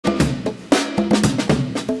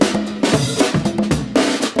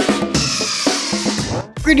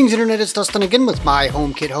Greetings Internet, it's Dustin again with my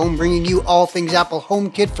HomeKit Home, bringing you all things Apple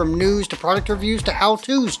HomeKit, from news to product reviews to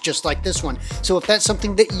how-tos, just like this one. So if that's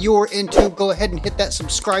something that you're into, go ahead and hit that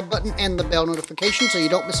subscribe button and the bell notification so you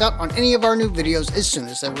don't miss out on any of our new videos as soon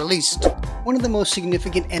as they're released. One of the most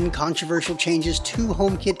significant and controversial changes to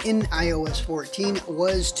HomeKit in iOS 14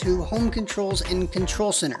 was to Home Controls and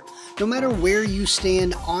Control Center. No matter where you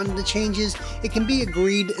stand on the changes, it can be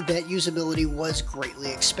agreed that usability was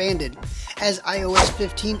greatly expanded. As iOS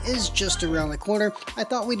 15 is just around the corner, I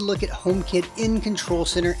thought we'd look at HomeKit in Control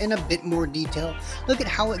Center in a bit more detail, look at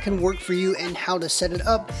how it can work for you and how to set it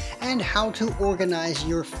up, and how to organize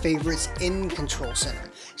your favorites in Control Center.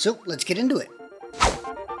 So let's get into it.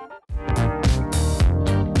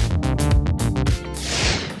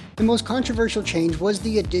 The most controversial change was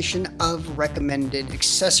the addition of recommended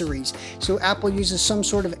accessories. So Apple uses some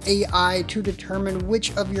sort of AI to determine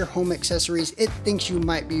which of your home accessories it thinks you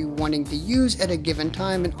might be wanting to use at a given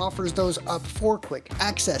time and offers those up for quick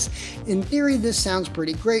access. In theory, this sounds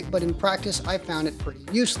pretty great, but in practice, I found it pretty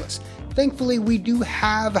useless. Thankfully, we do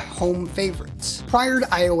have home favorites. Prior to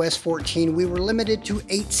iOS 14, we were limited to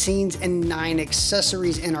 8 scenes and 9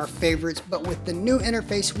 accessories in our favorites, but with the new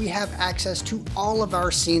interface, we have access to all of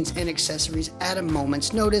our scenes and accessories at a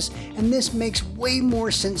moment's notice, and this makes way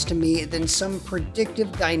more sense to me than some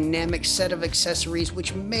predictive dynamic set of accessories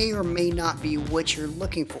which may or may not be what you're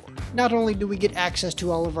looking for. Not only do we get access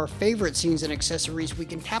to all of our favorite scenes and accessories, we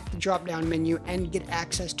can tap the drop-down menu and get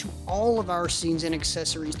access to all of our scenes and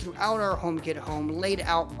accessories throughout our HomeKit Home, laid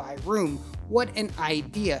out by room. What an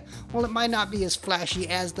idea. While it might not be as flashy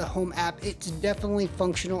as the Home app, it's definitely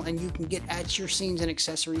functional and you can get at your scenes and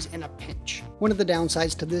accessories in a pinch. One of the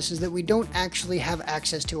downsides to this is that we don't actually have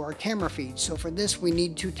access to our camera feed, so for this we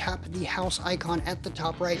need to tap the house icon at the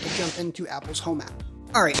top right to jump into Apple's Home app.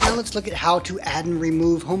 Alright, now let's look at how to add and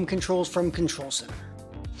remove home controls from Control Center.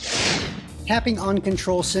 Tapping on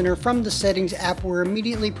Control Center from the Settings app, we're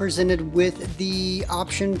immediately presented with the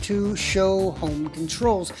option to show home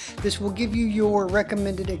controls. This will give you your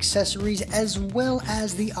recommended accessories as well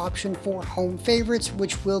as the option for home favorites,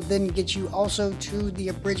 which will then get you also to the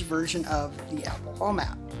abridged version of the Apple Home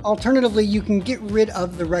app. Alternatively, you can get rid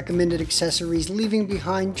of the recommended accessories, leaving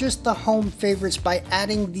behind just the home favorites by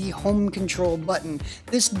adding the home control button.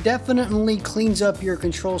 This definitely cleans up your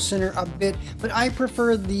Control Center a bit, but I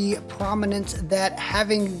prefer the prominence that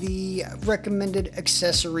having the recommended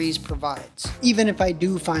accessories provides, even if I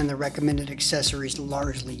do find the recommended accessories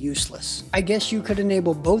largely useless. I guess you could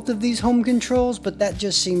enable both of these home controls, but that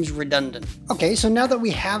just seems redundant. Okay, so now that we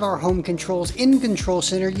have our home controls in Control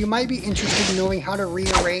Center, you might be interested in knowing how to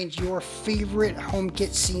rearrange your favorite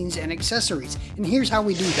HomeKit scenes and accessories, and here's how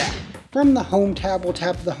we do that. From the Home tab, we'll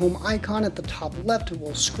tap the Home icon at the top left,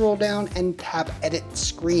 we'll scroll down and tap Edit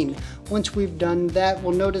Screen. Once we've done that,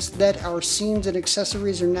 we'll notice that our scenes and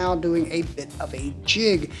accessories are now doing a bit of a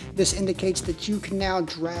jig. This indicates that you can now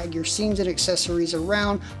drag your scenes and accessories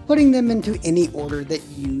around, putting them into any order that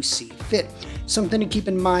you see fit. Something to keep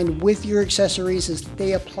in mind with your accessories is that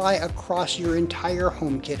they apply across your entire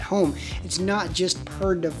HomeKit Home. It's not just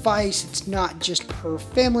per device, it's not just per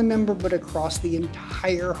family member, but across the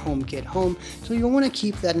entire HomeKit Home, so you'll want to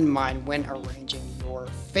keep that in mind when arranging your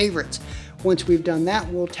favorites. Once we've done that,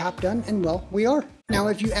 we'll tap done, and well, we are. Now,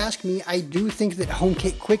 if you ask me, I do think that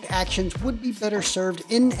HomeKit Quick Actions would be better served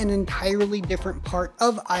in an entirely different part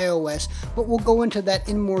of iOS, but we'll go into that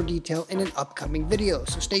in more detail in an upcoming video,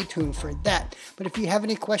 so stay tuned for that. But if you have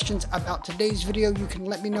any questions about today's video, you can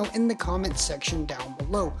let me know in the comments section down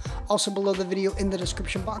below. Also below the video in the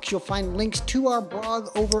description box, you'll find links to our blog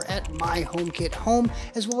over at My HomeKit Home,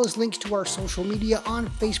 as well as links to our social media on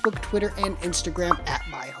Facebook, Twitter, and Instagram at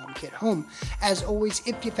My HomeKit Home. As always,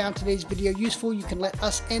 if you found today's video useful, you can let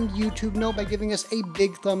us and YouTube know by giving us a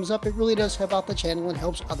big thumbs up. It really does help out the channel and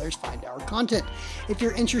helps others find our content. If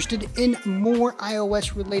you're interested in more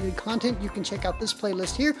iOS related content, you can check out this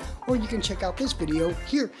playlist here, or you can check out this video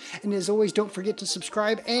here. And as always, don't forget to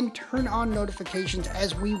subscribe and turn on notifications,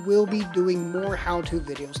 as we will be doing more how-to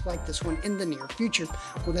videos like this one in the near future.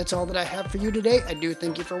 Well, that's all that I have for you today. I do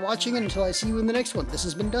thank you for watching, and until I see you in the next one, this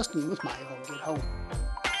has been Dustin with My HomeKit Home.